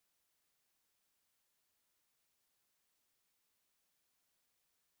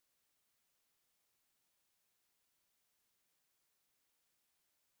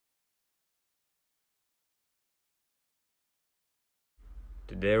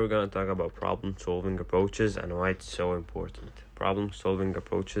Today we're going to talk about problem-solving approaches and why it's so important. Problem-solving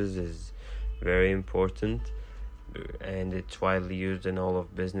approaches is very important and it's widely used in all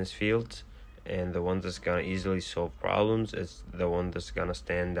of business fields, and the one that's going to easily solve problems is the one that's going to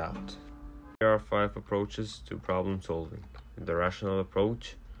stand out. There are 5 approaches to problem solving. The rational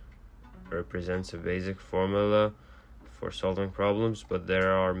approach represents a basic formula for solving problems, but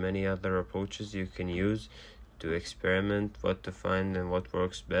there are many other approaches you can use to experiment what to find and what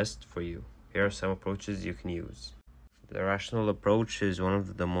works best for you. Here are some approaches you can use. The rational approach is one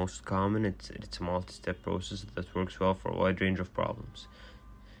of the most common. It's a multi-step process that works well for a wide range of problems.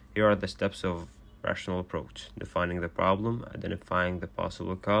 Here are the steps of rational approach: defining the problem, identifying the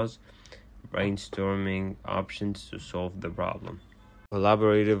possible cause, brainstorming options to solve the problem.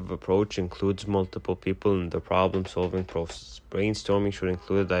 Collaborative approach includes multiple people in the problem-solving process. Brainstorming should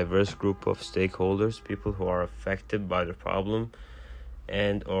include a diverse group of stakeholders, people who are affected by the problem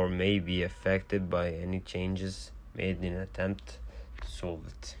and or may be affected by any changes made in an attempt to solve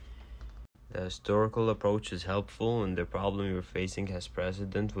it. The historical approach is helpful when the problem you're facing has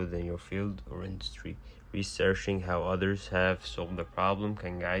precedent within your field or industry. Researching how others have solved the problem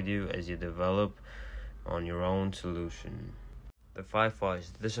can guide you as you develop on your own solution. The 5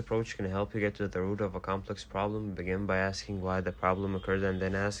 whys. This approach can help you get to the root of a complex problem. Begin by asking why the problem occurred and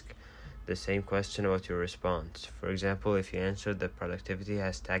then ask the same question about your response. For example, if you answered that productivity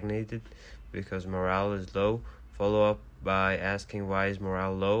has stagnated because morale is low, follow up by asking why is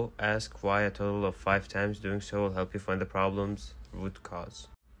morale low. Ask why a total of 5 times. Doing so will help you find the problem's root cause.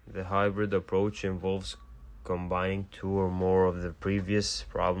 The hybrid approach involves combining 2 or more of the previous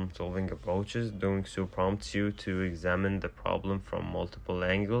problem-solving approaches. Doing so prompts you to examine the problem from multiple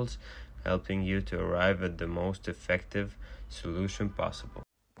angles, helping you to arrive at the most effective solution possible.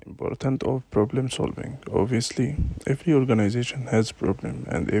 Important of problem solving. Obviously, every organization has problem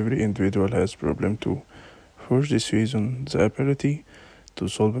and every individual has problem too. For this reason, the ability to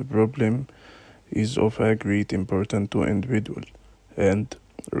solve a problem is of a great importance to individual and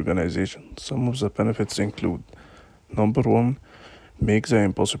organization. Some of the benefits include: number 1, make the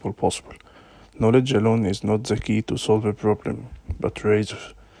impossible possible. Knowledge alone is not the key to solve a problem, but rather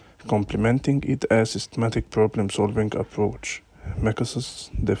complementing it as a systematic problem-solving approach makes us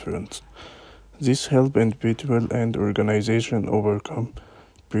different. This helps individual and organization overcome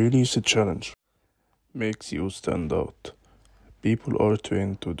previous challenge. Makes you stand out. People are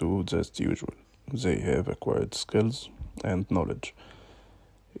trained to do the usual. They have acquired skills and knowledge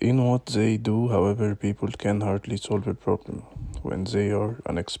in what they do. However, people can hardly solve a problem when they are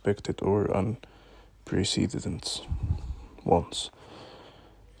unexpected or unprecedented ones.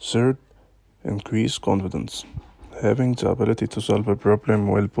 Third, increase confidence. Having the ability to solve a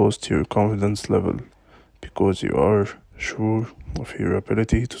problem will boost your confidence level because you are sure of your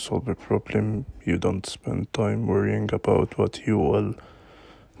ability to solve a problem. You don't spend time worrying about what you will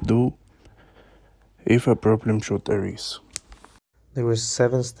do if a problem should arise. There is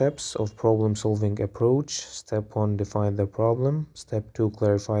 7 steps of problem-solving approach. Step 1, define the problem. Step 2,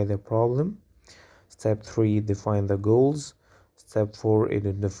 clarify the problem. Step 3, define the goals. Step 4,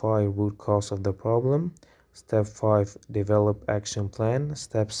 identify root cause of the problem. Step 5, develop action plan.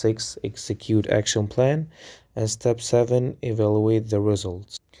 Step 6, execute action plan. And step 7, evaluate the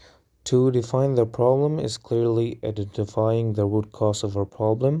results. To define the problem is clearly identifying the root cause of a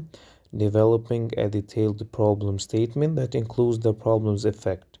problem, developing a detailed problem statement that includes the problem's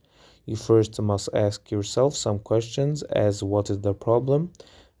effect. You first must ask yourself some questions as: what is the problem?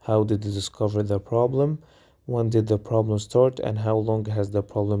 How did you discover the problem? When did the problem start? And how long has the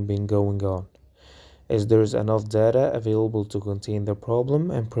problem been going on? Is there enough data available to contain the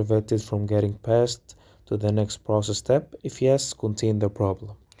problem and prevent it from getting passed to the next process step? If yes, contain the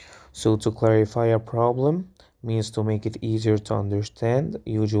problem. So to clarify a problem means to make it easier to understand,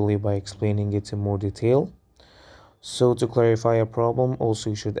 usually by explaining it in more detail. So to clarify a problem, also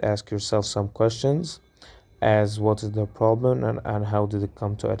you should ask yourself some questions as: what is the problem and how did it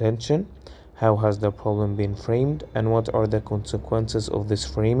come to attention? How has the problem been framed and what are the consequences of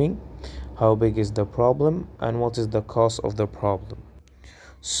this framing? How big is the problem and what is the cause of the problem?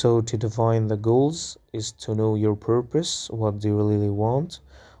 So to define the goals is to know your purpose. What do you really want?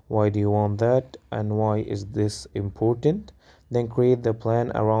 Why do you want that? And why is this important? Then create the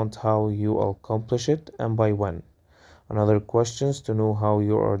plan around how you will accomplish it and by when. Another question is to know how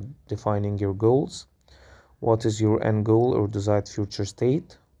you are defining your goals. What is your end goal or desired future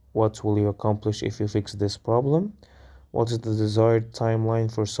state? What will you accomplish if you fix this problem? What is the desired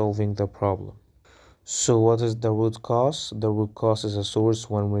timeline for solving the problem? So what is the root cause? The root cause is a source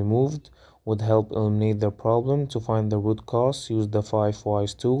when removed would help eliminate the problem. To find the root cause, use the 5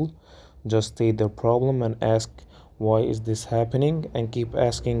 whys tool. Just state the problem and ask why is this happening, and keep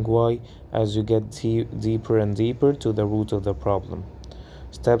asking why as you get deeper and deeper to the root of the problem.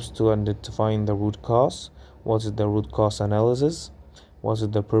 Steps to identifying the root cause. What is the root cause analysis? What is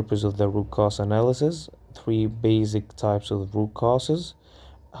the purpose of the root cause analysis? 3 basic types of root causes.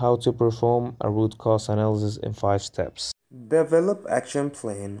 How to perform a root cause analysis in 5 steps. Develop action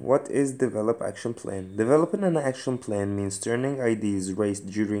plan. What is develop action plan? Developing an action plan means turning ideas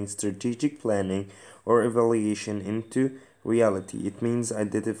raised during strategic planning or evaluation into reality. It means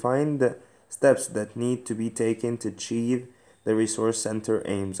identifying the steps that need to be taken to achieve the resource center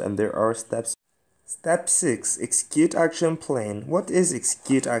aims, and there are steps. Step 6. Execute action plan. What is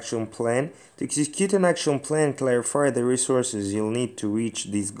execute action plan? To execute an action plan, clarify the resources you'll need to reach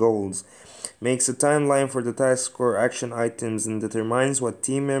these goals. Makes a timeline for the task or action items and determines what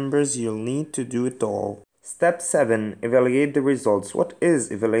team members you'll need to do it all. Step 7. Evaluate the results. What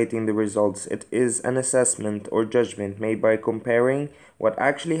is evaluating the results? It is an assessment or judgment made by comparing what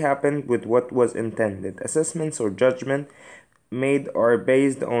actually happened with what was intended. Assessments or judgment made are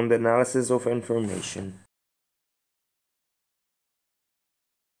based on the analysis of information.